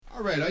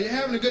All right, are you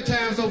having a good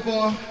time so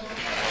far? We want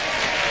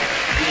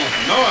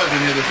some noise in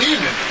here this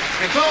evening.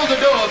 And close the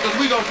doors, because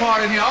we're going to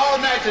party in here all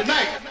night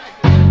tonight.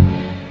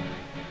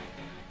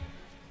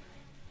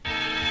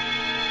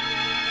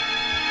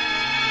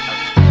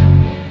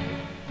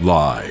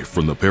 Live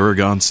from the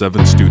Paragon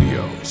 7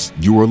 Studios,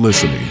 you are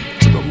listening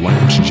to the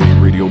Lance J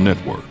Radio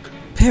Network.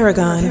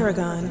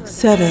 Paragon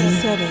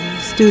 7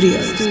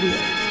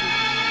 Studios.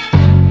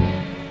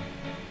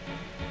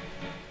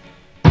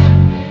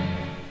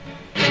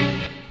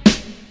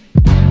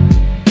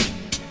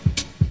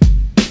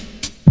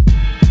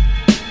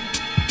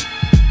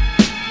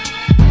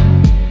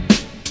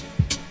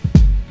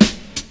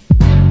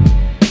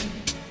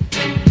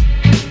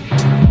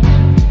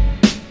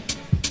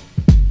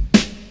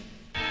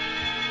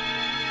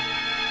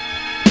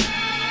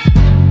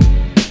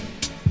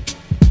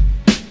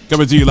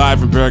 Coming to you live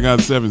from Paragon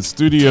 7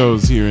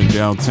 Studios here in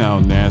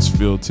downtown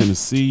Nashville,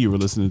 Tennessee. You were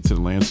listening to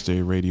the Lance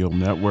J Radio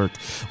Network.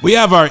 We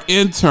have our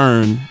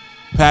intern,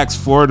 Pax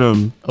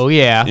Fordham. Oh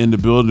yeah, in the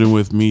building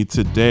with me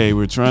today.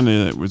 We'll be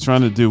running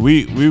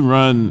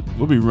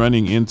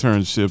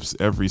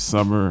internships every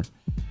summer,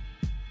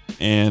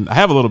 and I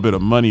have a little bit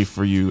of money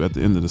for you at the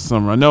end of the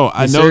summer. I know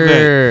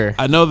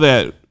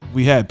that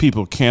we had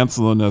people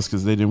canceling us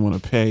because they didn't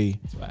want to pay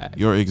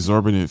your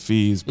exorbitant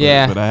fees.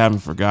 But I haven't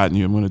forgotten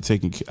you. I'm going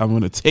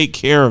to take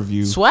care of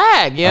you.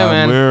 Swag,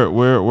 man.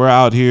 We're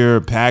out here.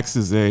 Pax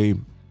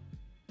and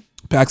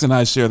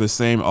I share the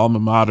same alma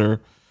mater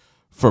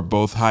for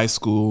both high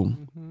school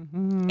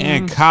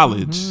and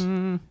college,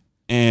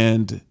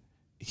 and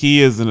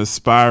he is an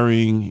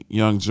aspiring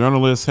young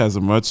journalist. Has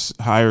a much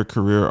higher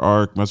career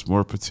arc, much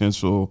more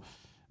potential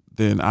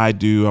than I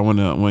do. I want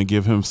to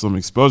give him some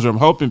exposure. I'm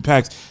hoping,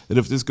 Pax, that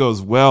if this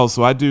goes well,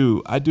 so I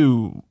do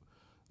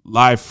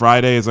live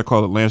Fridays. I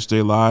call it Lance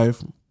J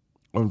Live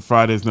on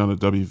Fridays now on the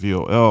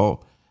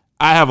WVOL.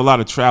 I have a lot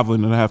of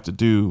traveling that I have to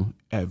do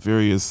at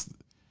various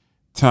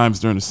times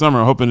during the summer.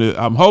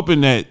 I'm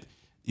hoping that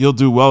you'll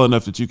do well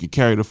enough that you can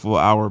carry the full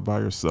hour by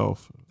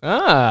yourself.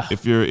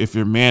 If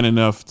you're man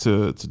enough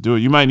to do it,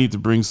 you might need to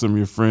bring some of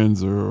your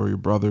friends or your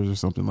brothers or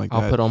something like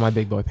that. I'll put on my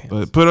big boy pants.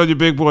 But put on your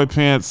big boy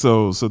pants.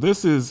 So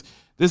this is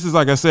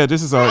like I said,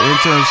 this is our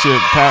internship.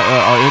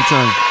 Our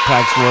intern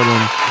Pax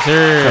Fordham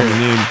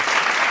coming in.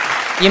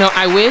 You know,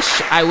 I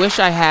wish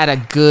I had a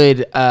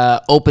good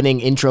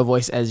opening intro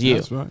voice as you.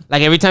 That's right.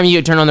 Like every time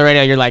you turn on the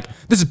radio, you're like,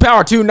 "This is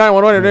Power 2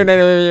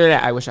 911."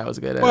 I wish I was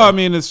good at it. Well, I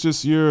mean, it's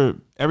just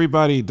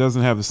everybody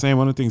doesn't have the same.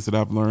 One of the things that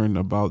I've learned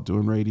about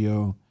doing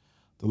radio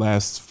the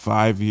last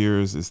 5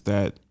 years is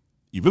that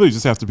you really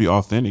just have to be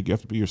authentic. You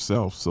have to be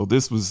yourself. So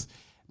this was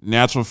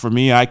natural for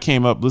me. I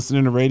came up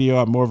listening to radio.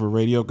 I'm more of a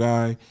radio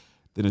guy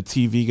than a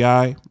TV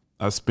guy.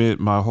 I spent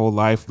my whole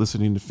life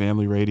listening to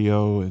family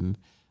radio and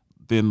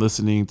then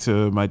listening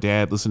to my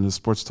dad listen to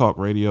sports talk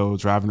radio,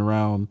 driving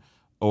around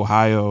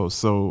Ohio.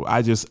 So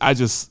I just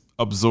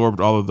absorbed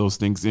all of those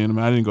things in. I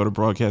mean, I didn't go to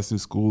broadcasting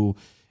school.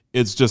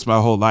 It's just my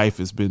whole life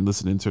has been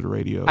listening to the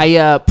radio.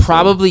 I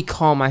probably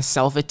call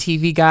myself a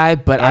TV guy,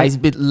 but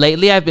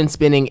lately I've been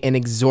spending an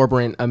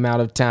exorbitant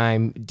amount of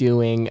time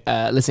doing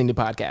listening to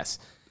podcasts.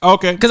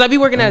 Okay. Because I'd be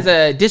working as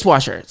a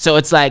dishwasher. So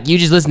it's like you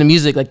just listen to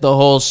music like the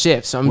whole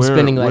shift. So I'm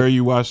spending like... Where are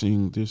you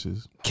washing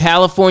dishes?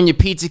 California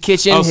Pizza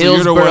Kitchen, so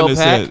Hillsboro, you're the one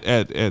that's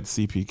Pack. at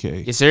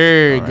CPK. Yes,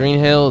 sir. Right. Green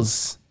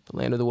Hills, the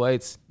land of the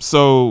whites.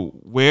 So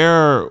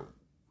where...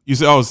 You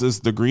say, this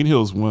is the Green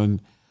Hills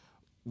one.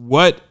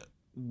 What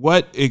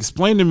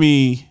explain to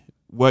me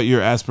what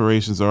your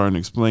aspirations are and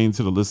explain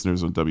to the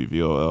listeners on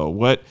WVOL.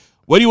 What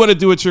do you want to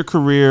do with your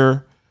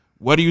career?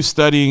 What are you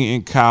studying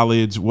in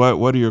college?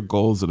 What are your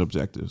goals and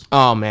objectives?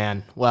 Oh,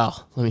 man.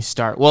 Well, let me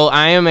start. Well,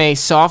 I am a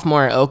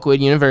sophomore at Oakwood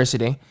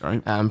University.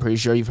 Right. I'm pretty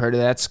sure you've heard of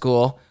that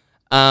school.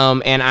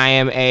 And I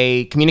am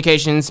a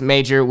communications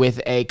major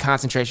with a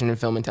concentration in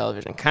film and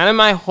television. Kind of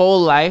my whole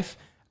life,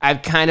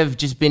 I've kind of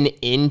just been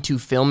into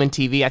film and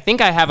TV. I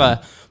think I have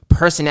a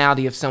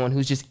personality of someone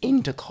who's just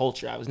into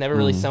culture. I was never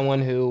really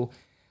someone who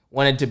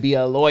wanted to be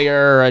a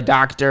lawyer or a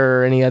doctor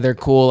or any other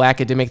cool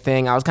academic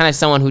thing. I was kind of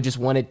someone who just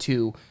wanted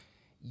to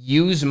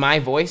use my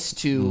voice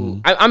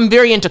to I'm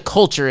very into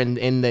culture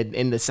in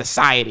the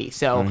society.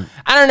 So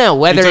I don't know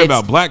whether you're talking it's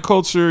about black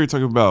culture, you're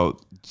talking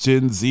about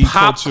Gen Z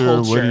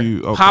culture. What do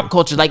you pop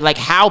culture, like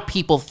how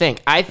people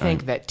think. I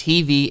think that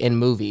TV and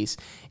movies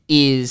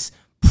is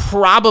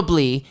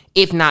probably,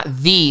 if not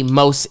the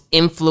most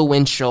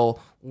influential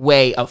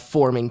way of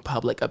forming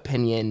public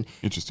opinion.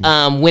 Interesting.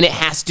 When it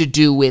has to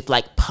do with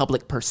like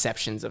public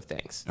perceptions of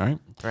things. All right.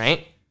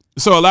 Right?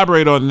 So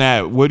elaborate on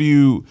that. When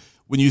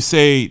you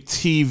say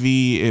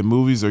TV and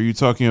movies, are you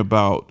talking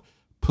about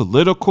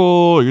political?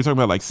 Or are you talking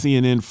about like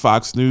CNN,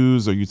 Fox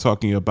News? Are you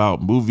talking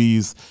about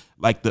movies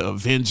like the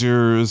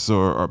Avengers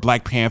or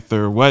Black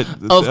Panther? What?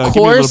 Of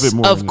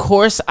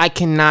course, I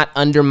cannot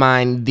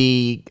undermine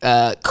the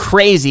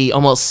crazy,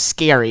 almost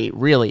scary,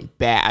 really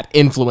bad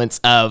influence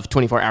of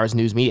 24 hours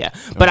news media.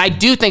 But I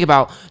do think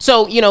about,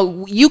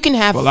 you can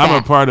have. Well, I'm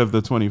a part of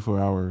the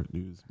 24-hour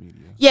news media.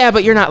 Yeah,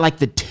 but you're not like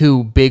the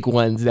two big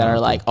ones that are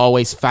like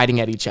always fighting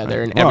at each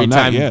other, and every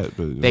time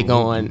they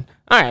go on.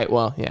 All right,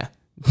 well, yeah.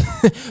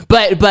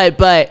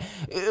 but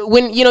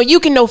when you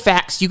can know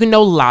facts, you can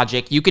know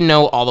logic, you can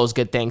know all those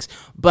good things,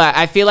 but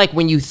I feel like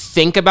when you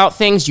think about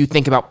things, you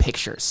think about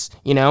pictures.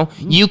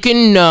 You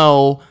can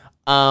know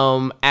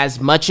as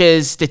much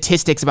as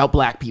statistics about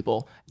black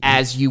people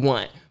as you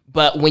want,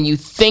 but when you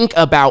think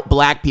about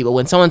black people,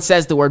 when someone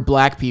says the word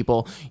black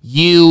people,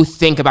 you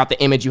think about the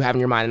image you have in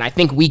your mind. And I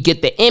think we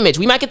get the image.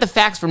 We might get the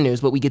facts from news,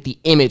 but we get the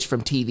image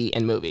from TV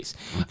and movies.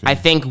 Okay. I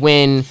think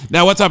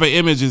now, what type of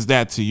image is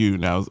that to you?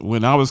 Now,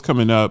 when I was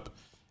coming up,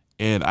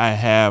 and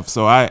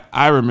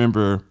I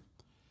remember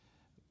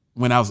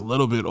when I was a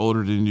little bit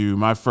older than you,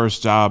 my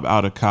first job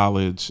out of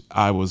college,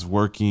 I was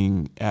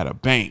working at a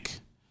bank,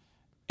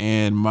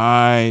 and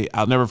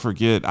I'll never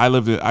forget. I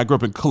grew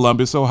up in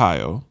Columbus,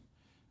 Ohio,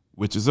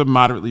 which is a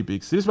moderately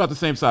big city. It's about the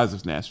same size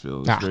as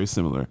Nashville. It's very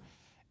similar.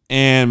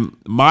 And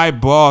my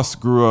boss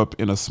grew up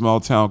in a small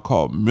town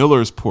called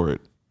Millersport,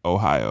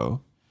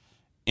 Ohio.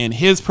 And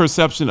his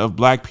perception of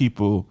black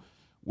people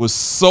was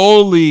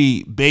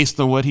solely based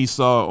on what he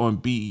saw on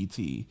BET.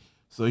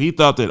 So he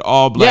thought that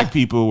all black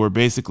people were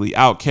basically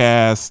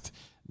outcast.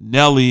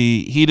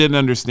 Nelly, he didn't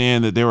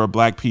understand that there were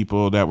black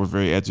people that were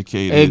very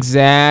educated,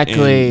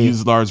 exactly, and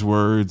used large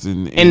words,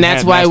 and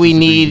that's why we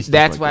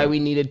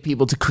needed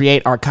people to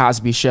create our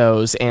Cosby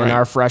shows and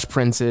our Fresh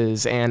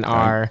Princes and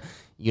our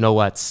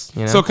what's.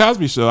 So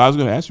Cosby Show, I was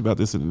going to ask you about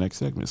this in the next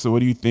segment. So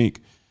what do you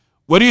think?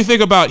 What do you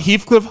think about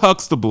Heathcliff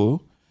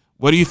Huxtable?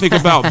 What do you think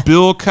about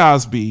Bill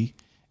Cosby?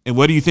 And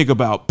what do you think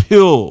about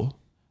Pill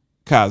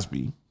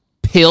Cosby?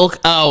 Pill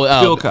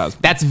Cosby.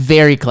 That's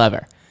very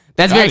clever.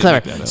 That's very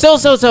clever. So,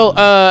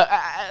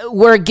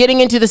 we're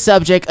getting into the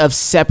subject of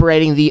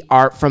separating the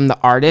art from the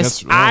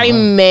artist. I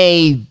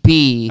may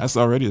be. That's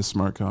already a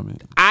smart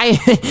comment.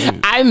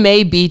 I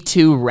may be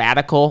too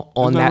radical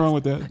on that. Wrong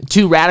with that.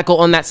 Too radical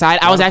on that side.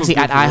 I was actually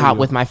at IHOP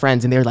with my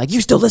friends, and they were like,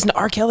 "You still listen to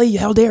R. Kelly?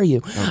 How dare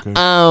you?" Okay.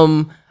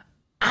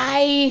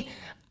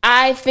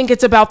 I think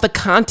it's about the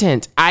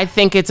content. I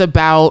think it's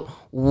about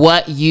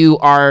what you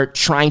are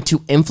trying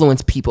to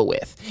influence people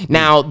with.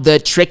 Now, the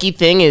tricky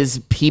thing is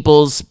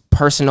people's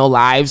personal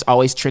lives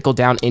always trickle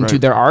down into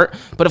their art.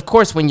 But of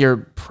course, when you're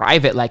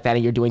private like that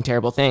and you're doing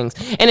terrible things,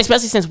 and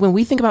especially since when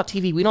we think about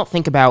TV, we don't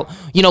think about,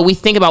 we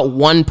think about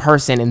one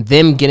person and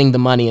them getting the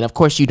money. And of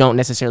course, you don't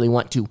necessarily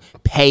want to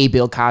pay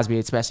Bill Cosby,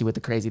 especially with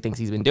the crazy things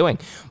he's been doing.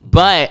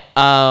 But,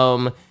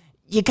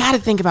 you got to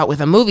think about with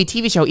a movie,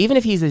 TV show, even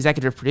if he's the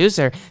executive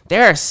producer,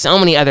 there are so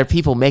many other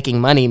people making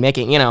money,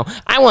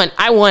 I want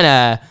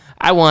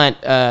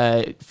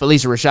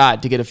Felicia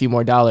Rashad to get a few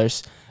more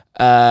dollars,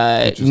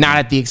 not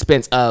at the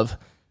expense of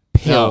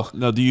Pill.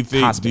 No, do you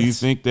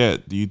think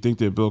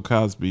that Bill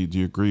Cosby, do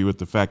you agree with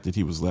the fact that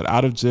he was let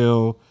out of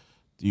jail?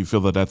 Do you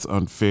feel that that's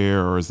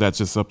unfair, or is that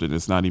just something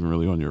that's not even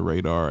really on your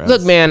radar?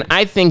 Look, man,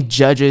 I think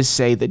judges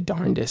say the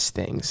darndest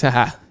things.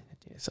 So,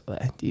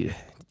 do you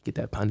get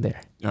that pun there?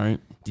 All right.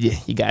 Yeah,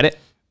 you got it.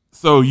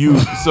 So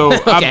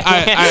okay.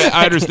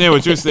 I understand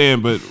what you're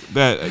saying, but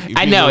that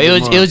I know it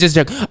was just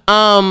a joke.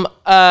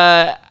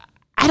 I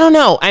don't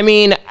know. I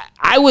mean,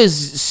 I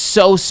was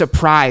so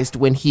surprised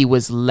when he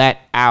was let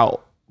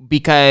out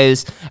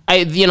because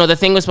the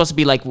thing was supposed to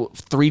be like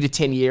 3 to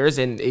 10 years,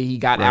 and he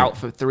got out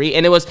for 3,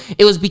 and it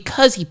was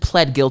because he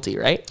pled guilty,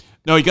 right?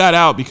 No, he got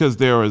out because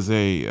there was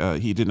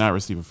he did not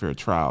receive a fair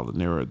trial,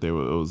 and it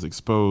was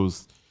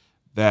exposed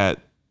that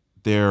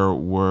there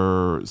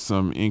were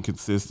some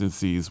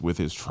inconsistencies with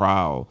his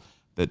trial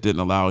that didn't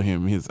allow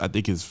him his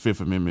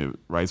Fifth Amendment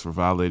rights were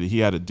violated. He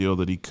had a deal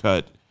that he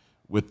cut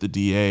with the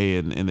DA,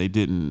 and they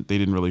didn't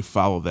really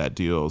follow that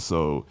deal.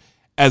 So,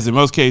 as in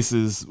most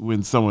cases,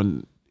 when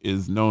someone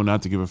is known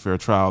not to give a fair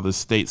trial, the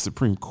state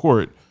Supreme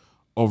Court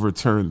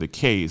overturned the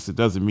case. It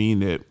doesn't mean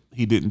that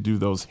he didn't do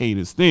those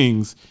heinous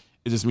things.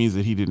 It just means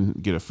that he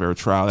didn't get a fair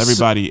trial.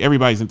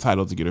 Everybody's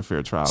entitled to get a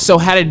fair trial. So,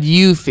 how did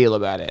you feel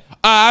about it?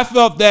 I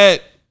felt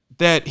that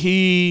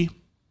he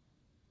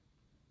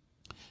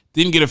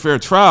didn't get a fair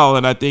trial,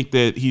 and I think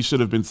that he should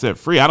have been set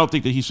free. I don't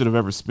think that he should have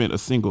ever spent a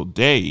single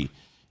day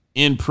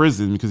in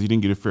prison because he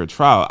didn't get a fair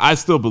trial. I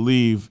still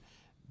believe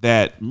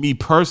that, me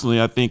personally,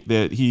 I think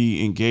that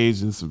he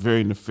engaged in some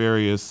very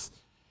nefarious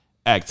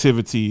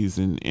activities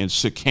and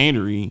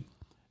chicanery,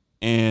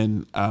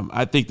 and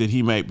I think that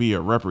he might be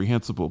a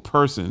reprehensible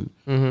person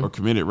or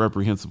committed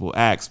reprehensible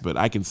acts, but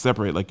I can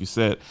separate, like you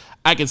said,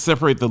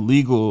 the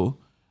legal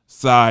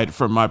side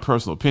from my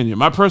personal opinion.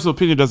 My personal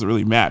opinion doesn't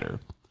really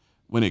matter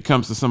when it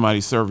comes to somebody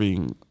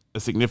serving a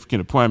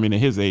significant appointment. At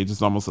his age,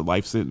 it's almost a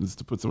life sentence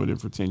to put someone in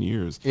for 10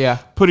 years. Yeah.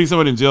 Putting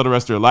someone in jail the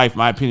rest of their life,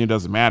 my opinion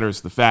doesn't matter. It's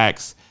the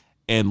facts.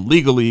 And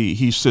legally,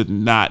 he should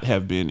not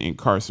have been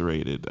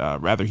incarcerated.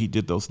 Rather he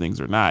did those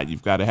things or not.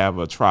 You've got to have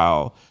a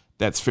trial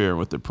that's fair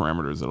with the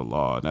parameters of the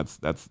law. And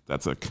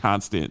that's a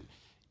constant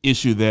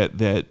issue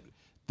that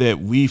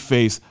we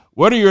face.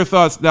 What are your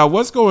thoughts? Now,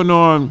 what's going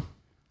on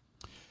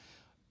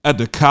at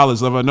the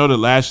college level? I know that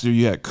last year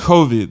you had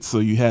COVID, so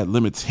you had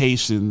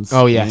limitations.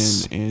 Oh,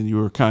 yes. And you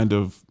were kind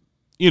of,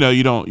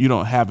 you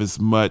don't have as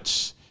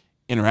much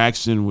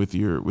interaction with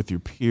your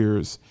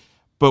peers.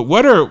 But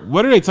what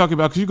are they talking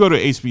about? Because you go to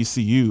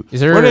HBCU.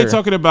 What are they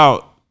talking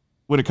about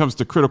when it comes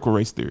to critical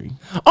race theory?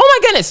 Oh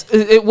my goodness.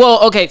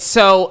 Well, okay.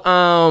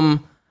 So,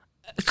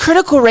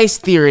 critical race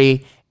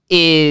theory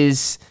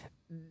is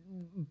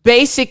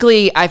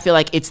basically, I feel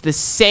like it's the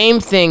same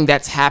thing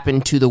that's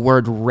happened to the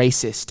word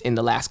racist in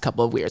the last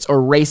couple of years, or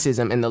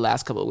racism in the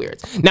last couple of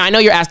years. Now, I know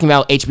you're asking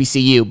about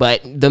HBCU,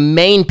 but the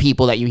main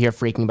people that you hear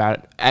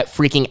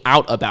freaking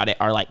out about it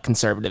are like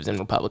conservatives and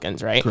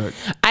Republicans, right? Correct.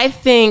 I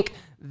think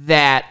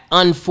that,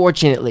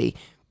 unfortunately,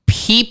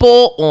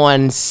 people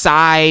on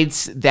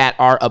sides that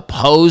are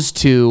opposed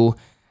to,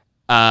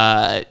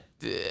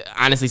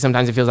 honestly,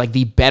 sometimes it feels like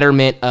the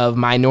betterment of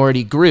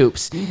minority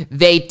groups,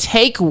 they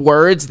take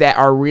words that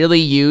are really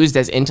used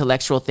as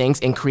intellectual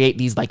things and create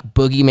these like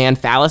boogeyman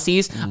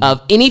fallacies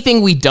of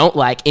anything we don't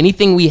like,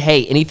 anything we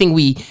hate, anything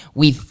we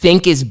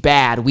think is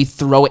bad, we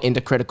throw it into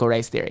critical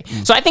race theory.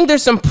 So I think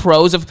there's some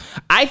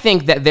I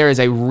think that there is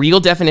a real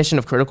definition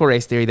of critical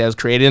race theory that was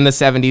created in the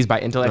 70s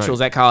by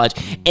intellectuals at college.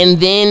 And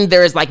then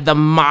there's like the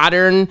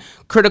modern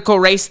critical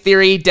race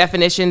theory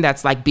definition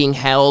that's like being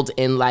held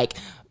in like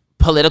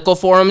political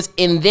forums,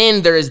 and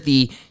then there's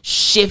the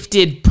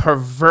shifted,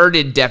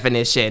 perverted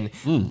definition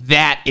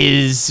that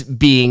is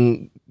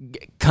being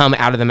come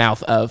out of the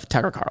mouth of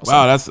Tucker Carlson.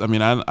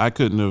 Wow, I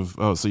couldn't have.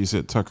 Oh, so you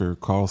said Tucker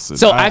Carlson?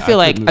 So I feel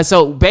like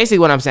so basically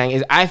what I'm saying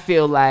is I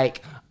feel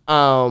like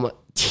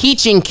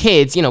teaching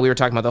kids, we were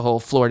talking about the whole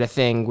Florida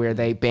thing where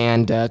they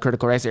banned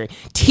critical race theory.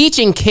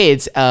 Teaching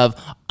kids of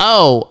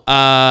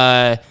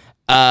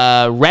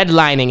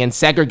redlining and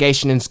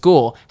segregation in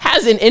school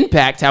has an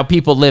impact how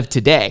people live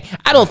today.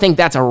 I don't think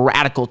that's a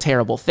radical,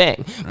 terrible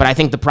thing. But I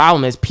think the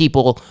problem is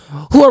people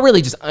who are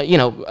really just,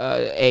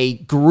 a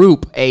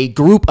group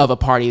of a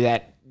party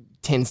that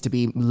tends to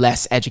be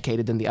less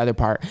educated than the other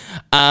part.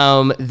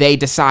 They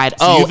decide,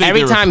 you think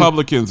every time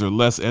Republicans are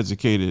less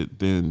educated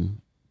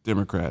than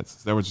Democrats.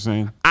 Is that what you're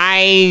saying?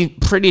 I'm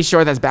pretty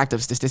sure that's backed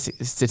up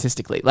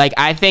statistically. Like,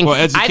 I think...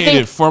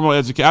 Well, formal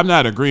education. I'm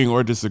not agreeing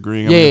or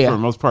disagreeing. For the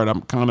most part,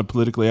 I'm kind of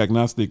politically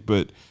agnostic,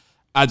 but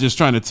I'm just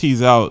trying to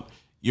tease out,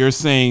 you're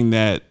saying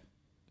that...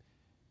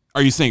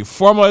 Are you saying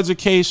formal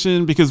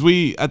education? Because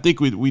I think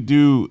we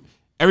do...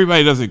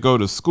 Everybody doesn't go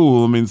to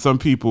school. I mean, some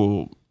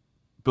people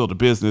build a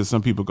business.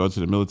 Some people go to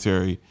the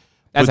military.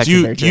 That's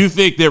actually very true. You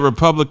think that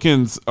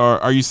Republicans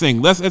are you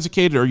saying less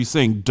educated, or are you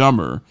saying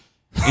dumber?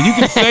 And you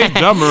can say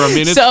dumber. I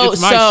mean, it's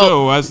my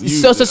show.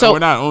 So we're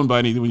not owned by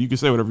anything. You can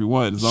say whatever you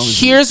want. As long as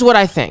here's what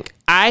I think.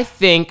 I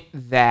think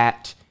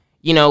that,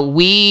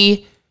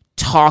 we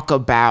talk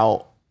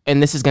about, and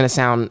this is going to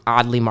sound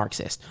oddly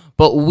Marxist,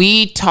 but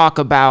we talk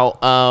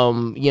about,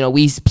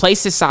 we place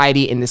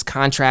society in this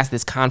contrast,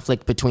 this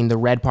conflict between the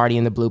red party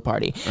and the blue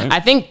party. Right. I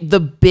think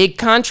the big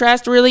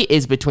contrast really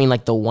is between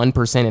like the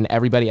 1% and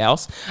everybody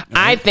else. Right.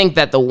 I think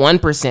that the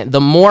 1%,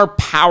 the more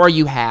power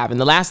you have in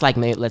the last,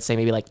 let's say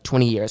maybe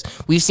 20 years,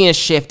 we've seen a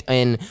shift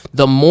in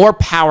the more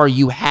power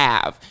you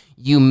have,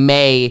 you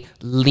may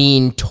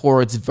lean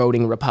towards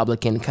voting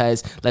Republican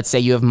because let's say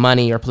you have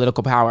money or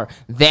political power.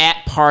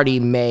 That party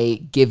may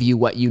give you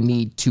what you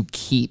need to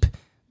keep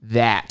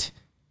that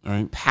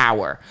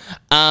power.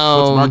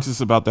 What's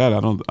Marxist about that? I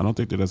don't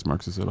think that's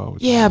Marxist at all.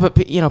 Yeah, but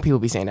people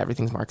be saying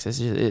everything's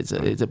Marxist. It's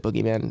a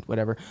boogeyman,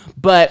 whatever.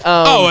 But there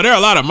are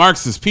a lot of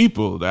Marxist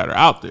people that are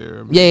out there.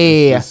 I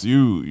mean,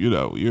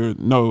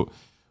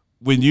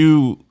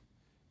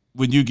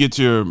 when you get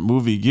your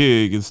movie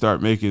gig and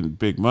start making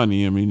big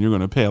money, I mean, you're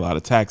going to pay a lot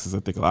of taxes. I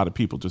think a lot of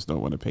people just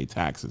don't want to pay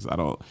taxes. I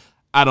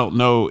don't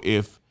know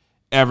if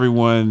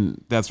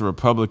everyone that's a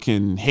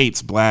Republican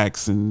hates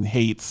blacks and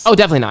hates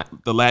definitely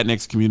not the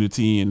Latinx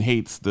community and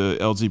hates the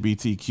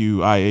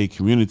LGBTQIA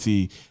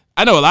community.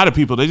 I know a lot of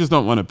people, they just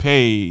don't want to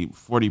pay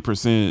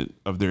 40%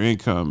 of their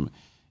income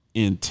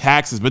in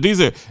taxes. But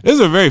these are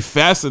very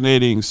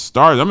fascinating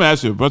starts. I'm going to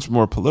ask you a bunch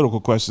more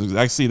political questions.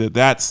 I see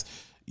that's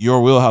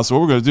your wheelhouse. So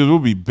what we're going to do is we'll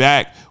be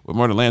back with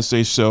more of the Lance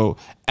J Show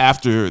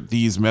after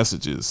these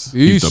messages.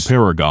 He's the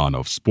paragon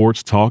of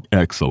sports talk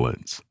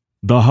excellence,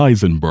 the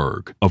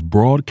Heisenberg of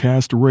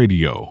broadcast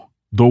radio,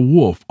 the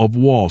Wolf of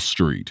Wall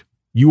Street.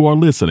 You are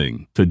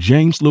listening to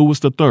James Lewis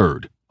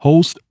III,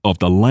 host of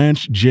the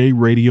Lance J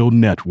Radio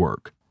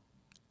Network.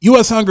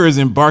 U.S. Hunger is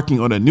embarking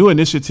on a new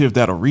initiative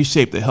that'll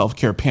reshape the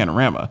healthcare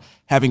panorama.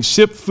 Having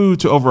shipped food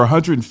to over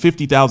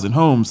 150,000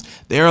 homes,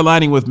 they are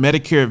aligning with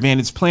Medicare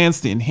Advantage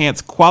plans to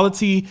enhance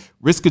quality,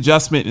 risk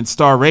adjustment, and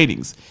star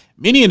ratings.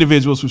 Many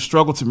individuals who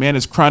struggle to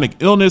manage chronic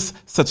illness,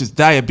 such as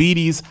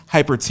diabetes,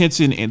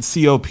 hypertension, and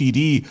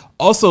COPD,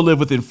 also live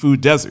within food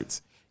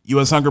deserts.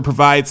 U.S. Hunger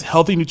provides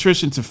healthy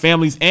nutrition to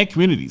families and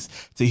communities.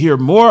 To hear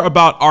more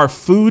about our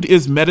Food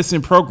is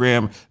Medicine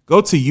program,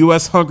 go to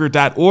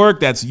ushunger.org.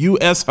 That's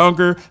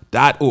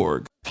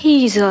ushunger.org.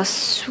 He's a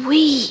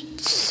sweet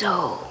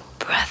soul,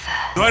 brother.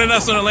 Joining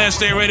us on the Lance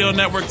J Radio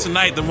Network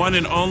tonight, the one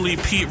and only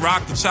Pete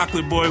Rock, the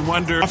Chocolate Boy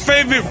Wonder. My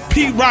favorite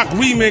Pete Rock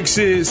remix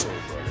is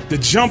the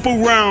Jump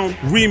Around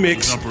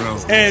remix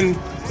and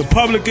The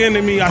Public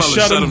Enemy, I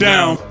shut them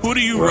down. Who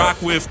do you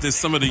rock with that's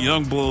some of the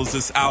young bulls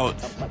that's out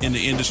in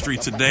the industry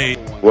today?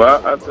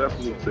 Well, I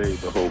definitely say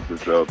the whole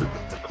Griselda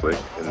clique,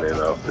 and then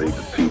I'll say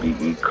the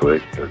TDE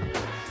clique, and,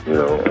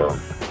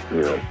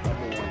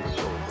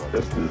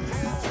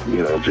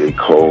 J.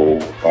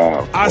 Cole.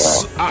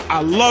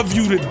 I love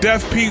you to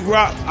death, Pete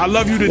Rock. I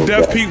love you to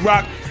death, Pete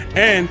Rock.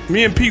 And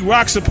me and Pete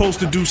Rock supposed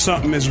to do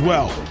something as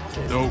well.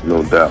 Dope.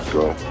 No doubt,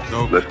 so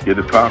let's get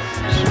it poppin'.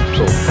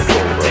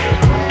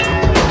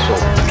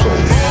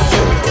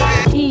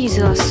 He's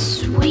a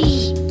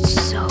sweet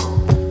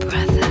soul,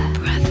 brother.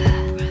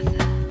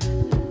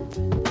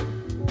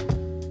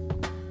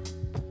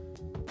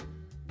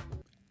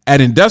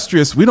 At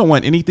Industrious, we don't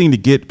want anything to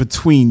get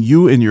between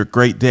you and your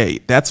great day.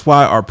 That's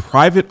why our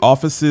private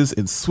offices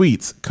and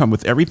suites come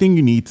with everything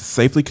you need to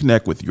safely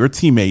connect with your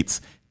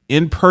teammates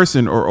in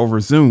person or over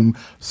Zoom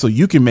so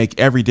you can make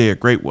every day a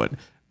great one.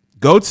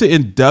 Go to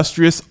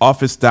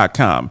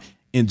industriousoffice.com.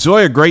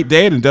 Enjoy a great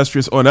day at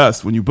Industrious on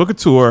us when you book a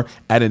tour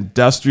at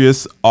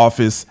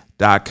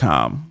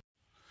industriousoffice.com.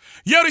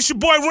 Yo, this your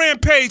boy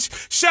Rampage.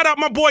 Shout out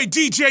my boy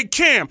DJ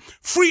Cam.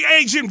 Free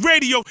Agent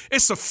Radio.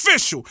 It's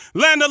official.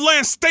 Land to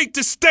land, state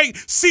to state,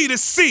 sea to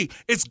sea.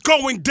 It's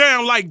going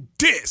down like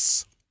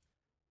this.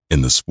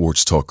 In the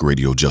sports talk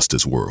radio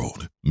justice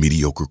world,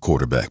 mediocre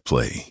quarterback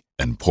play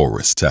and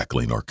porous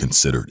tackling are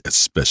considered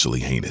especially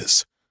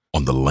heinous.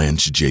 On the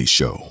Lance J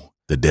Show,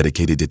 the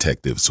dedicated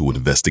detectives who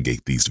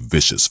investigate these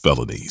vicious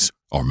felonies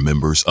are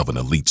members of an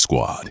elite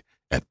squad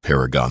at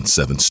Paragon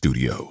 7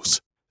 Studios.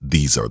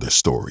 These are their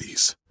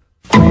stories.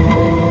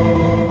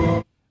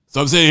 So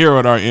I'm sitting here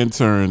with our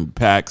intern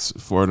Pax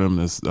Fordham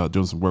that's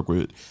doing some work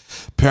with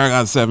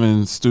Paragon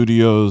 7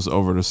 Studios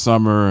over the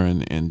summer,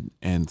 and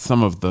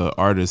some of the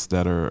artists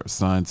that are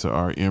signed to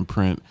our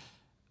imprint.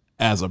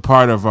 As a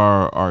part of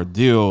our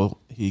deal,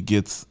 he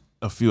gets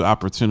a few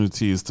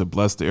opportunities to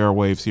bless the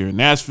airwaves here in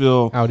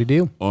Nashville. Howdy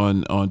do.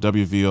 On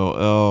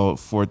WVOL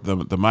for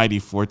the mighty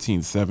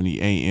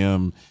 1470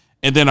 AM.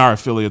 And then our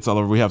affiliates all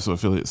over. We have so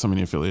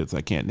many affiliates,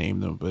 I can't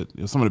name them, but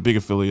some of the big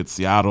affiliates,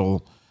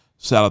 Seattle,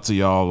 shout out to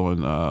y'all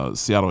on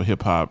Seattle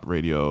Hip Hop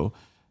Radio,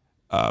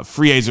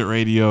 Free Agent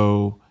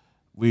Radio.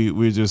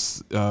 We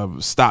just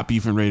Stop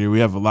Beefing Radio. We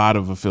have a lot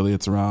of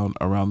affiliates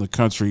around the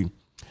country.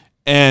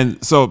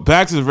 And so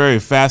Pax is a very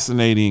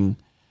fascinating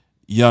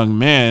young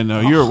man.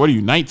 What are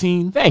you,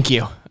 19? Thank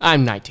you.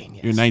 I'm 19,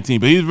 yes. You're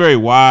 19, but he's very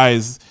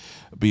wise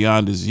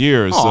beyond his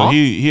years. Aww. So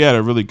he had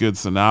a really good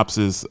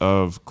synopsis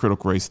of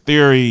critical race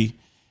theory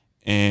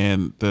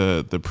and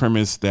the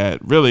premise that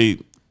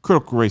really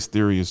critical race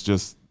theory is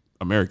just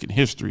American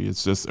history.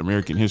 It's just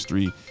American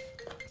history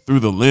through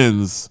the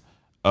lens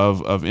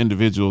of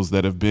individuals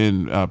that have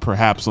been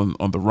perhaps on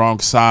the wrong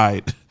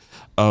side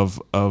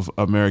of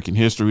American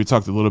history. We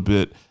talked a little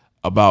bit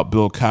about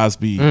Bill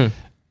Cosby.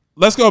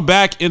 Let's go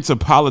back into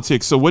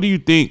politics. So what do you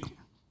think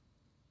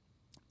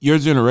your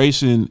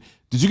generation,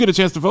 did you get a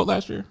chance to vote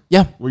last year?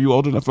 Yeah. Were you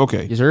old enough?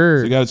 Okay. Yes, sir.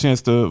 So you got a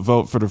chance to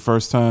vote for the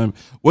first time.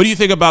 What do you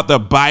think about the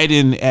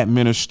Biden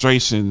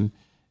administration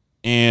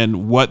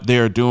and what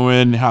they're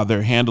doing, how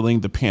they're handling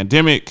the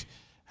pandemic,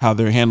 how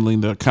they're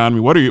handling the economy?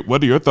 What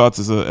are your thoughts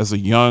as a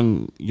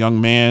young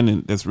man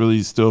and that's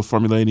really still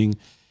formulating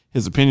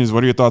his opinions?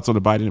 What are your thoughts on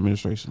the Biden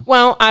administration?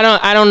 Well, I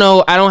don't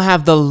know. I don't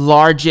have the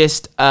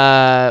largest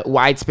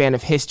wide span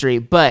of history,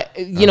 but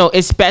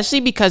especially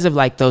because of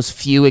like those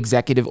few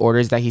executive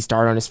orders that he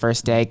started on his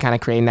first day, kind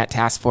of creating that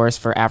task force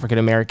for African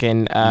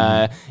American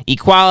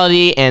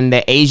equality and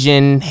the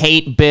Asian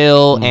hate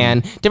bill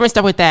and different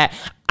stuff with that.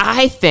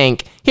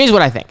 Here's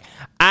what I think.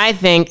 I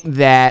think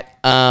that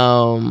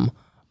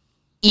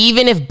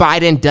even if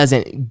Biden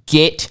doesn't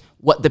get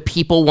what the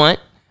people want,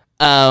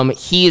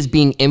 he is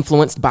being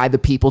influenced by the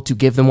people to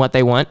give them what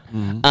they want.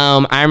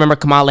 I remember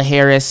Kamala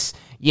Harris,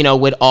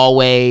 would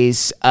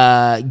always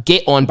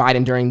get on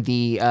Biden during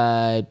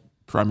the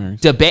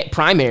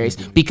primaries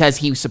because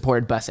he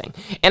supported busing.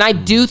 And I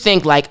do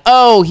think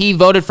he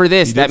voted for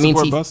this. That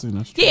means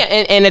busing. Yeah,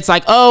 and it's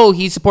like,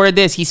 he supported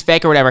this. He's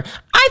fake or whatever.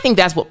 I think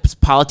that's what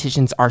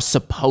politicians are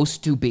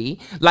supposed to be.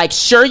 Like,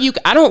 sure,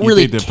 I don't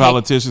really think that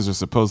politicians are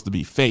supposed to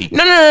be fake.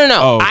 No.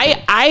 Oh,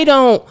 okay. I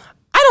don't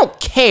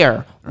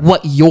care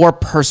what your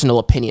personal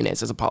opinion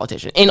is as a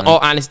politician. In all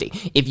honesty,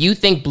 if you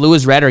think blue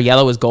is red or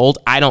yellow is gold,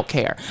 I don't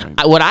care.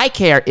 What I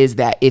care is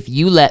that if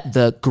you let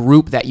the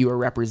group that you are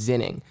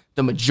representing,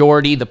 the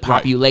majority, the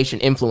population,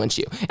 influence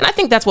you. And I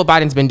think that's what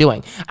Biden's been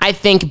doing. I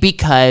think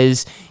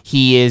because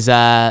he is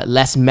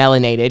less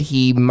melanated,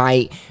 he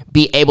might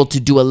be able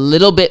to do a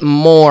little bit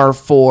more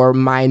for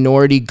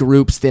minority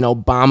groups than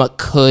Obama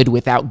could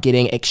without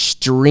getting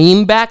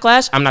extreme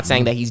backlash. I'm not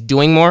saying that he's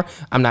doing more.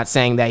 I'm not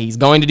saying that he's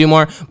going to do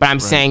more. But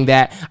I'm saying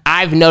that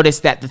I've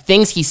noticed that the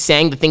things he's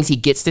saying, the things he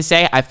gets to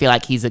say, I feel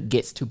like he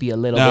gets to be a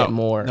little bit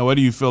more. Now, what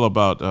do you feel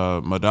about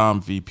Madame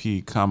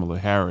VP Kamala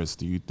Harris?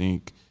 Do you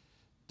think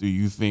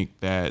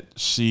that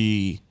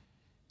she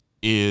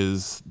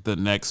is the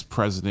next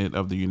president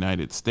of the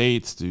United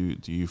States? Do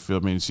you feel? I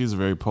mean, she's a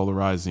very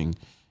polarizing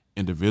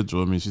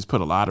individual. I mean, she's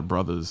put a lot of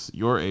brothers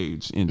your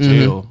age in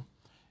jail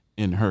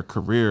in her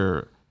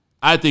career.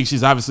 I think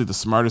she's obviously the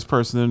smartest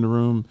person in the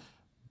room,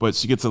 but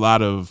she gets a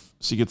lot of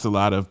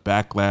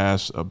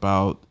backlash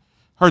about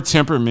her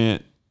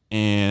temperament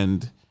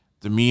and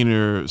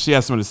demeanor. She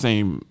has some of the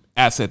same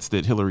assets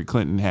that Hillary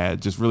Clinton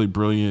had, just really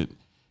brilliant,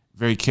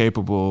 very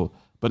capable,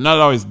 but not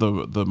always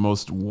the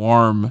most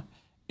warm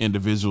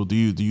individual. Do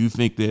you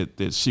think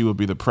that she will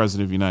be the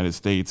president of the United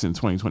States in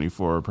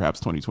 2024 or perhaps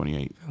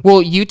 2028?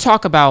 Well, you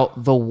talk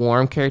about the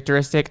warm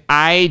characteristic.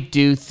 I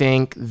do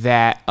think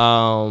that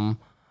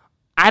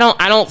I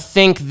don't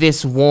think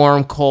this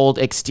warm, cold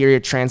exterior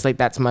translate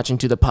that much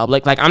into the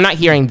public. Like, I'm not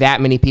hearing that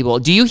many people.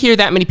 Do you hear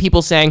that many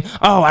people saying,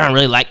 "Oh, I don't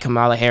really like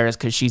Kamala Harris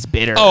because she's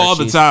bitter"? Oh, all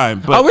the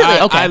time. But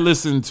really? Okay. I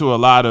listen to a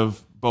lot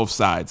of both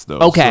sides, though.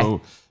 Okay.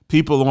 So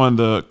people on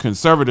the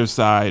conservative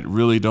side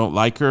really don't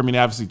like her. I mean,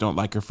 obviously don't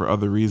like her for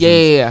other reasons.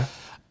 Yeah.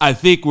 I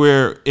think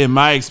in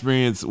my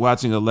experience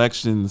watching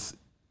elections,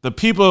 the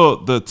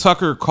people, the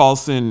Tucker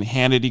Carlson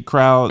Hannity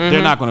crowd,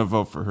 they're not going to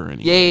vote for her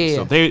anyway. Yeah.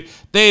 So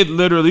they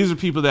literally, these are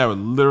people that would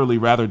literally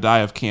rather die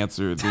of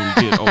cancer than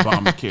get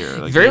Obamacare.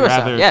 Like, Very much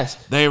so, yes.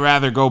 They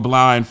rather go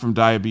blind from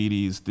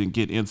diabetes than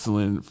get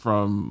insulin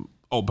from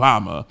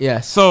Obama.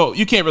 Yes. So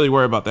you can't really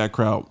worry about that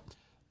crowd.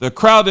 The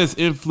crowd that's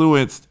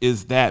influenced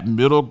is that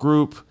middle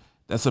group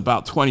that's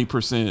about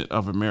 20%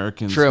 of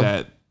Americans. True.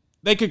 That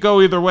they could go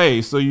either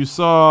way. So you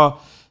saw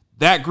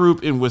that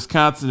group in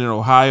Wisconsin and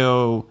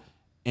Ohio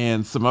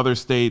and some other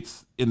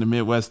states in the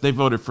Midwest, they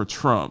voted for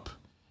Trump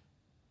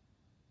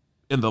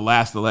in the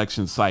last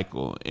election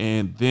cycle.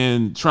 And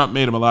then Trump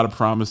made them a lot of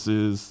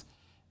promises,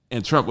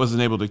 and Trump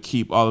wasn't able to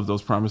keep all of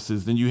those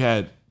promises. Then you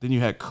had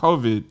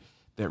COVID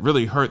that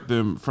really hurt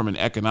them from an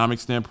economic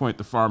standpoint,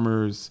 the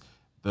farmers,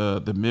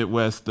 the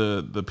Midwest,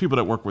 the people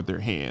that work with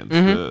their hands,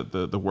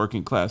 the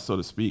working class, so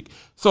to speak.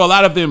 So a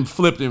lot of them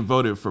flipped and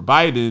voted for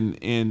Biden,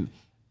 and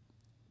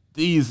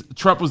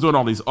Trump was doing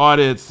all these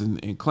audits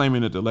and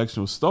claiming that the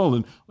election was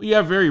stolen. Well, you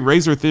have very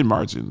razor thin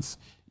margins.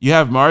 You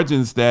have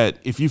margins that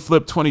if you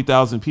flip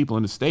 20,000 people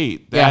in the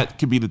state, that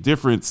could be the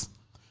difference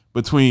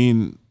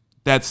between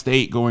that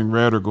state going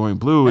red or going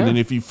blue. And then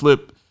if you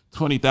flip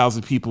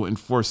 20,000 people in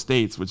 4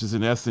 states, which is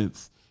in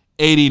essence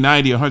 80,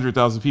 90,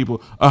 100,000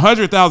 people,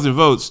 100,000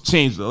 votes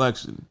change the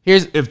election.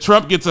 If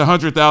Trump gets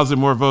 100,000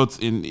 more votes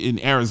in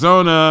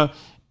Arizona,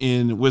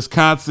 in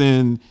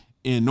Wisconsin,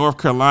 in North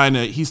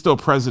Carolina, he's still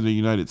president of the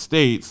United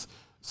States.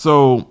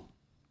 So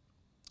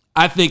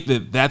I think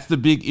that's the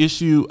big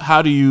issue.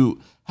 How do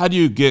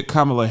you get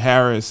Kamala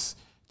Harris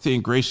to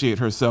ingratiate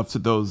herself to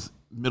those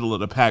middle of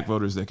the pack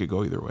voters that could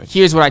go either way?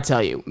 Here's what I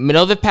tell you.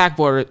 Middle of the pack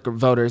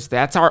voters,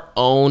 that's our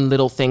own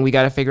little thing we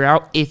got to figure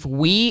out. If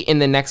we, in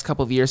the next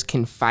couple of years,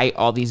 can fight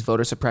all these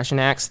voter suppression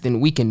acts, then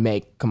we can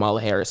make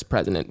Kamala Harris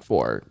president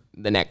for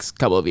the next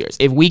couple of years.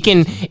 If we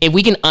can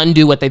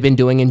undo what they've been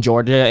doing in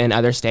Georgia and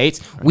other states,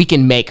 we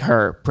can make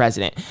her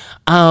president.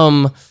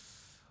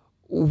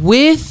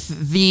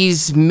 With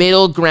these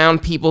middle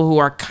ground people who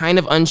are kind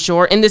of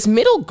unsure, and this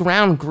middle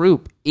ground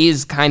group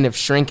is kind of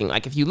shrinking.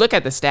 Like, if you look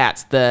at the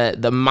stats,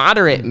 the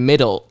moderate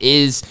middle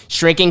is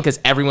shrinking because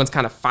everyone's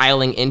kind of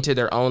filing into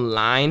their own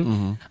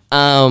line.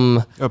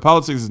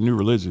 Politics is a new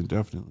religion,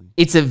 definitely.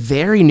 It's a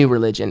very new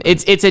religion.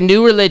 It's a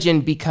new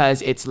religion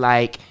because it's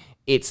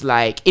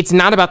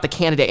not about the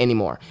candidate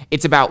anymore.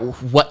 It's about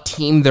what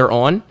team they're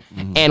on.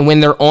 And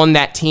when they're on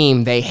that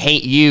team, they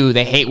hate you.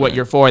 They hate what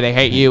you're for. They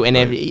hate you.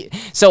 And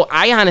so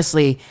I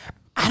honestly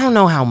don't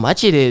know how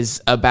much it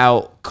is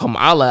about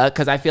Kamala,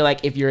 because I feel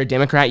like if you're a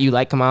Democrat, you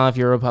like Kamala. If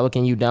you're a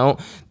Republican, you don't.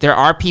 There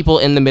are people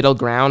in the middle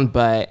ground,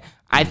 but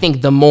I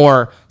think the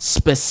more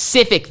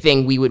specific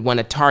thing we would want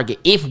to target,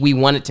 if we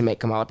wanted to make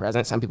Kamala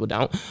president, some people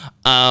don't,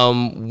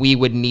 we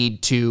would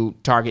need to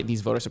target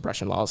these voter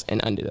suppression laws and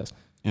undo those.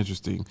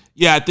 Interesting.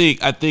 Yeah, I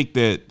think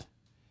that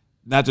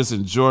not just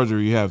in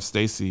Georgia, you have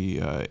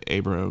Stacey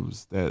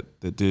Abrams that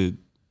did,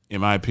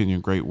 in my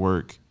opinion, great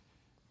work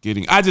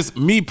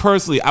me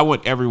personally, I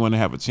want everyone to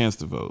have a chance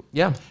to vote.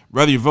 Yeah.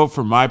 Whether you vote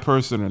for my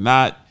person or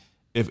not,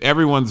 if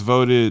everyone's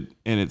voted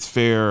and it's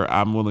fair,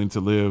 I'm willing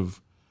to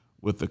live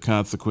with the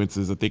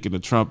consequences. I think in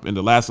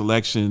the last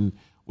election,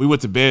 we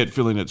went to bed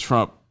feeling that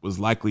Trump was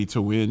likely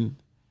to win,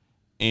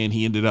 and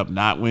he ended up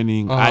not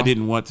winning. I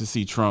didn't want to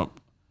see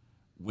Trump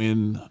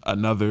win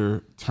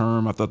another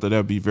term. I thought that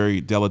would be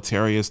very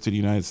deleterious to the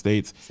United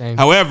States. Same.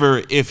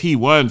 However, if he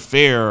won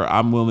fair,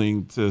 I'm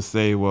willing to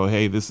say, well,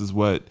 hey, this is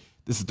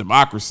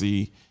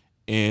democracy,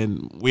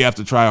 and we have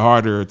to try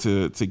harder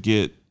to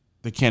get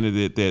the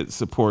candidate that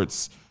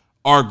supports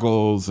our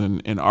goals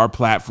and our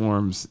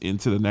platforms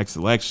into the next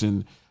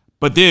election.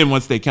 But then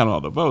once they count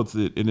all the votes,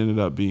 it ended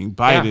up being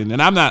Biden. Yeah.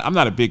 And I'm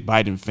not a big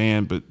Biden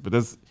fan, but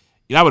that's,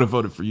 I would have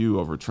voted for you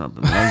over Trump.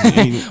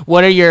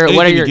 What are your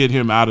to get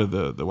him out of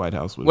the White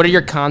House? What are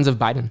your cons of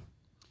Biden?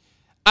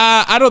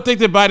 I don't think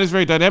that Biden's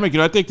very dynamic.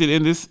 I think that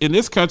in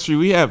this country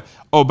we have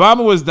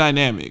Obama was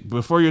dynamic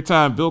before your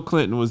time. Bill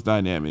Clinton was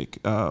dynamic.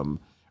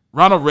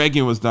 Ronald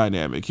Reagan was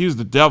dynamic. He was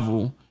the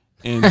devil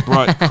and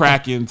brought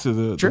crack into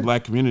the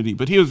black community,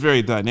 but he was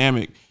very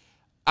dynamic.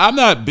 I'm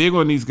not big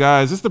on these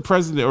guys. It's the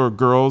president or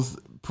girls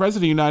president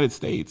of the United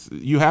States.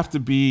 You have to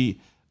be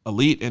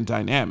elite and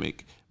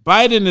dynamic.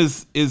 Biden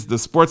is the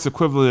sports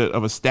equivalent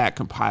of a stat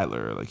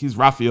compiler. Like, he's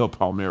Rafael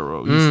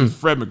Palmeiro. He's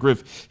Fred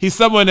McGriff. He's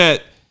someone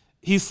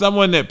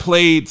that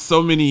played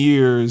so many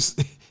years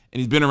and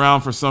he's been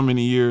around for so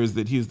many years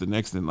that he's the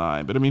next in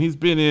line. But I mean, he's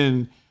been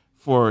in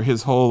for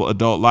his whole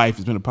adult life.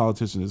 He's been a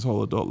politician his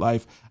whole adult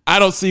life. I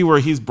don't see where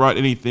he's brought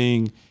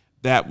anything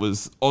that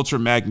was ultra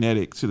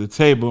magnetic to the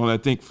table. And I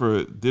think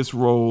for this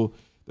role,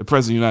 the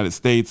president of the United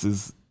States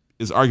is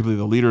arguably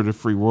the leader of the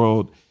free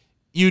world.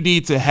 You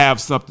need to have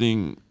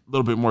something a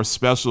little bit more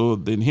special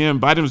than him.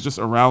 Biden was just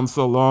around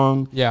so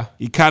long. Yeah.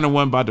 He kind of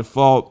won by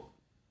default.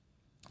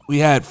 We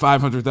had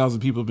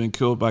 500,000 people been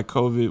killed by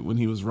COVID when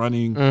he was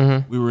running.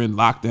 We were in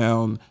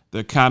lockdown. The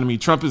economy.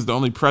 Trump is the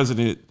only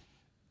president,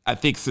 I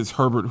think, since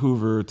Herbert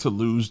Hoover to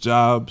lose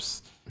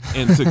jobs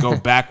and to go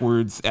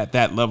backwards at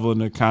that level in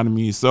the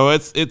economy. So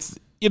it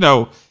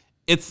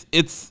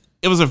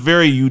was a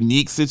very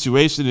unique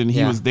situation, and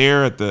he was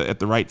there at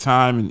the right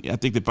time. And I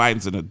think that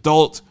Biden's an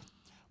adult.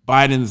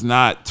 Biden's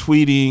not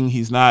tweeting.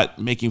 He's not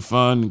making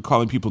fun and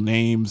calling people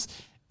names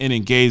and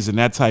engaged in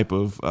that type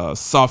of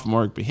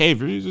sophomoric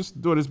behavior. He's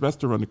just doing his best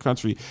to run the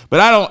country.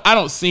 But I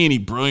don't see any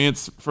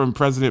brilliance from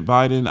President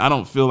Biden. I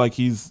don't feel like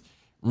he's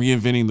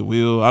reinventing the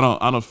wheel. I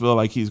don't feel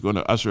like he's going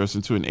to usher us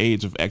into an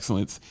age of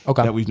excellence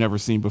that we've never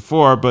seen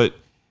before. But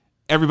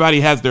everybody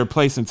has their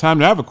place and time.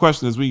 Now, I have a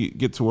question as we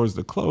get towards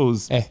the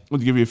close. I'm going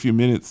to give you a few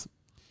minutes.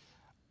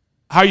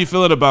 How are you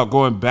feeling about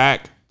going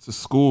back to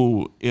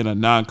school in a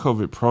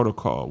non-COVID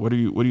protocol? What are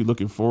you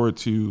looking forward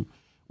to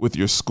with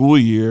your school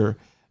year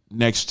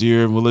next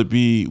year? And will it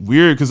be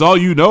weird? Because all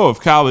you know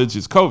of college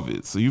is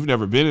COVID. So you've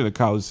never been in a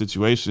college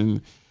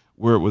situation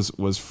where it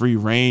was free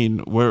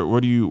reign.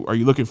 Are you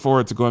looking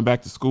forward to going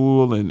back to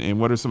school, and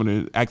what are some of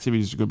the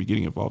activities you're going to be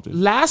getting involved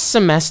in? Last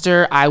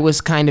semester, I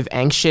was kind of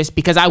anxious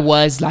because I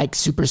was like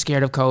super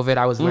scared of COVID.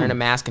 I was wearing a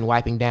mask and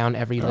wiping down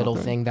every little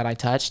thing that I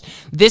touched.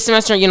 This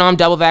semester, I'm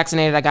double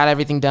vaccinated. I got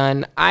everything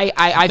done.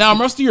 Now,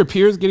 most of your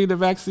peers getting the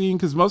vaccine?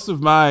 Because most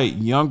of my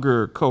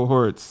younger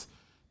cohorts,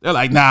 they're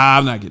like, nah,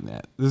 I'm not getting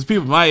that. There's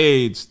people my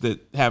age that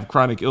have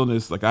chronic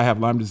illness, like I have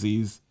Lyme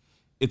disease.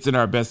 It's in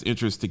our best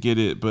interest to get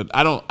it, but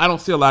I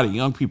don't see a lot of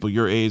young people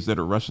your age that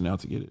are rushing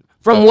out to get it.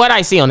 From what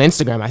I see on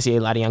Instagram, I see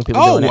a lot of young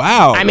people doing it. Oh,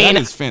 wow. I mean,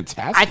 that is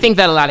fantastic. I think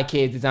that a lot of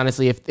kids, it's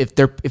honestly, if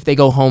they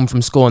go home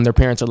from school and their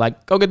parents are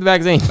like, go get the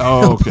vaccine,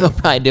 oh, okay. they'll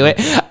probably do it.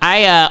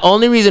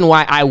 Only reason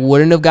why I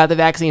wouldn't have got the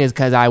vaccine is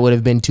because I would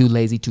have been too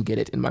lazy to get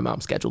it, and my mom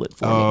scheduled it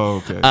for me.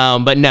 Okay.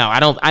 But no, I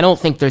don't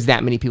think there's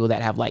that many people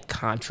that have like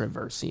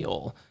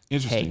controversial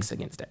takes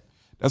against it.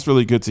 That's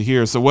really good to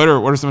hear. So what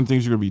are some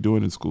things you're going to be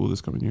doing in school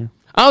this coming year?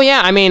 Oh,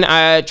 yeah. I mean,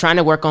 trying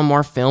to work on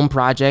more film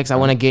projects. I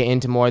want to get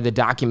into more of the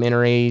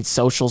documentary,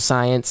 social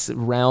science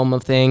realm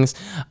of things.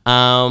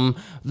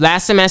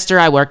 Last semester,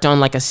 I worked on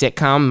like a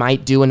sitcom.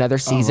 Might do another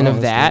season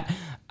of that.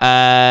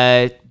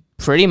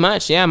 Pretty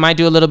much, yeah. Might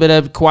do a little bit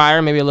of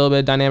choir, maybe a little bit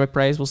of dynamic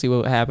praise. We'll see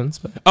what happens.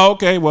 But. Oh,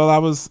 okay. Well, I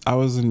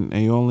was in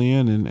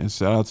Aeolian, and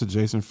shout out to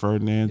Jason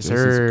Ferdinand. Yes,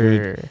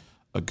 Jason's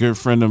a good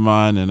friend of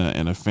mine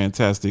and a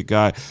fantastic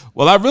guy.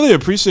 Well, I really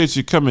appreciate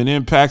you coming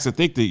in, Pax. I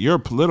think that your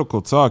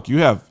political talk, you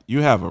have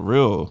a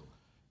real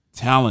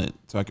talent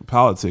talking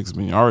politics. I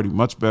mean, you're already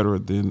much better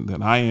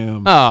than I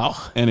am.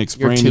 Oh, and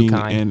explaining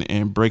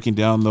and breaking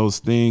down those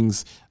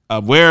things.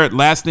 Where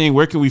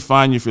can we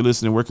find you if you're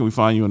listening? Where can we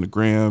find you on the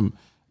gram,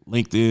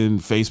 LinkedIn,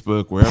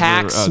 Facebook,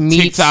 wherever,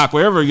 TikTok,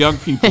 wherever young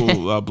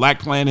people, Black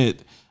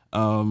Planet,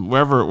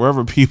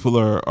 wherever people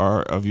are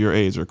of your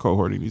age are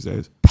cohorting these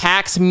days.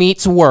 Pax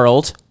Meets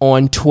World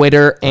on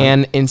Twitter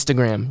and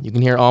Instagram. You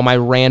can hear all my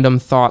random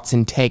thoughts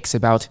and takes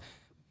about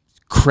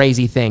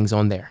crazy things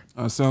on there.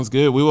 Sounds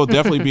good. We will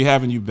definitely be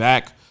having you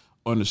back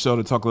on the show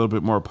to talk a little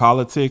bit more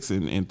politics,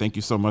 and thank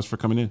you so much for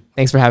coming in.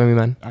 Thanks for having me,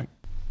 man. All right.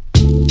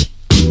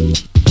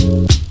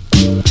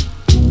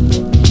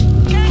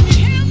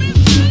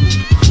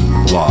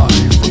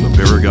 Live from the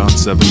Paragon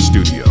 7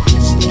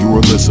 studios, you are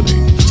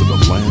listening to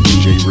the Lance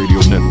J Radio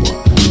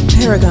Network.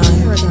 Paragon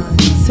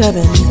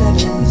 7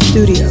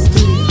 Studios.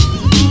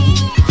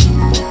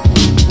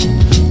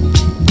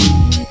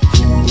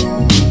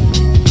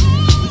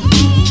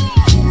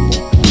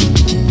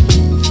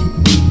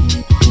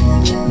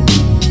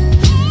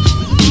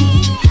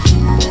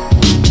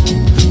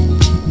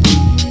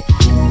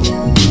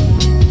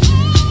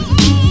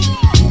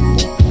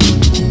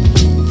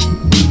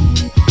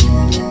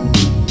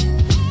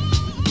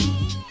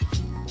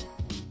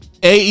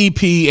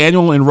 AEP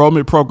annual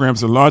enrollment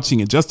programs are launching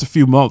in just a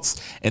few months,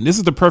 and this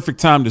is the perfect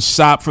time to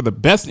shop for the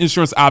best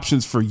insurance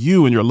options for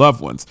you and your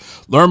loved ones.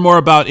 Learn more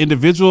about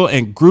individual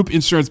and group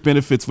insurance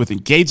benefits with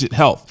Engageit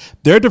Health.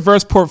 Their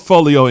diverse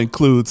portfolio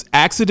includes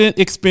accident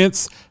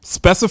expense,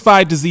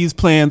 specified disease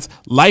plans,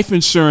 life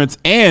insurance,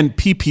 and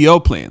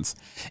PPO plans.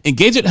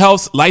 Engageit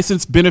Health's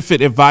licensed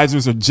benefit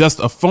advisors are just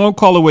a phone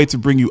call away to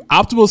bring you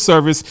optimal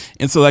service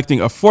in selecting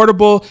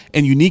affordable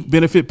and unique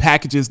benefit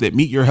packages that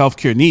meet your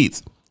healthcare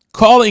needs.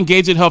 Call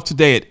Engagement Health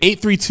today at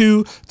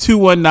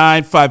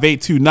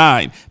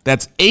 832-219-5829.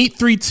 That's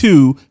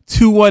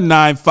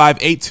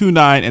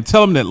 832-219-5829 and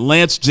tell them that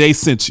Lance J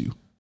sent you.